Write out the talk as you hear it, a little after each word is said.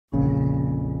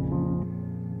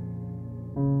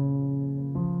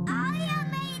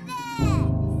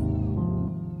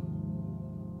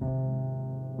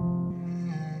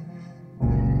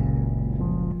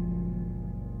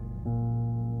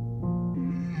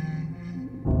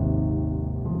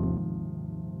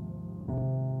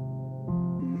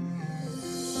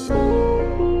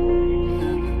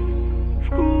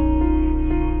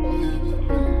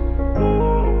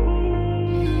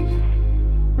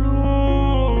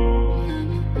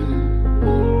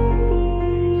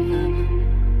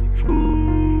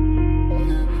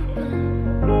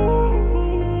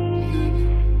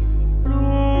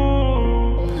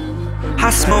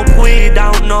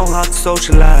how to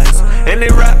socialize. And they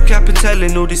rap capping,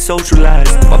 telling all these social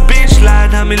lies. My bitch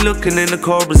lied, had me looking in the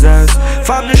cobra's eyes. If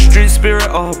I'm the street spirit,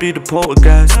 I'll be the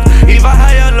poltergeist. Either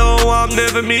high or low, I'm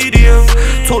never medium.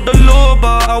 Taught the law,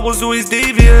 but I was always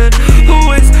deviant.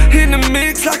 Always in the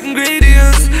mix like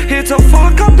ingredients. Here to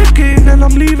fuck up the game, then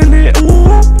I'm leaving it. Ooh,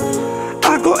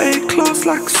 I got A class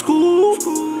like school.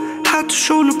 Had to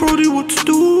show the brody what to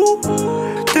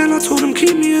do. Then I told him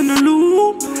keep me in the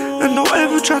loop, and don't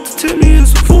ever try to tip me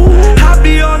as a fool.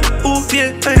 Happy on, ooh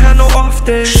yeah, ain't had no off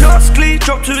days. Shots clean,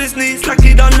 dropped to his knees like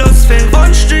he done lost faith.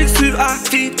 On streets who I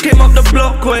feed, came up the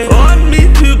block way. On me,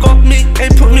 who got me,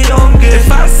 ain't put me on game.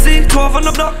 If I see 12 on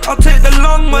the block, I'll take the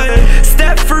long way.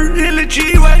 Step through, hill a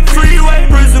G-way, freeway.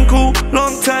 Prison cool,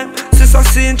 long time since I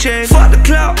seen change. Fuck the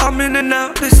clout, I'm in and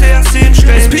out, they say I seem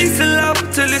strange. It's peace and love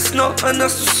till it's not, and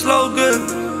that's the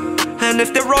slogan. And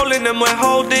if they're rolling, then we're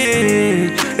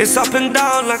holding. It's up and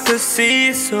down like a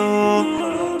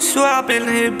seesaw. Swear I've been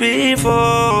here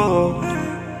before.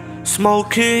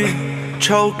 Smoking,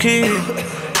 choking,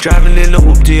 driving in the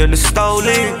hoopty and the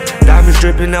stolen. Diamonds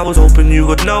dripping, I was hoping you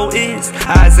would notice.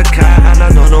 Eyes a cat and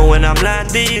I don't know when I'm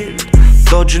landing.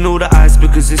 Dodging all the eyes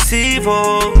because it's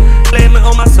evil. Blame it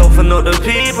on myself and not the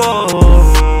people.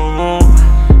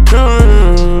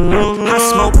 I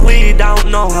smoke weed, I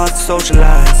don't know how to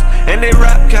socialize. And they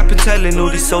rap capping, telling all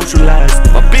these social lies.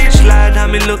 My bitch lied,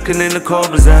 had me looking in the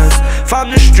cobra's eyes. If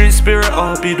I'm the street spirit,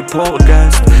 I'll be the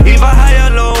poltergeist. Either high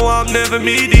or low, I'm never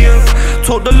medium.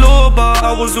 Taught the law, but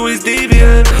I was always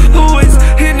deviant. Always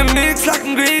in the mix like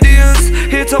ingredients.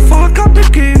 Here to fuck up the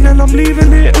game, and I'm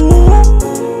leaving it.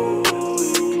 Ooh.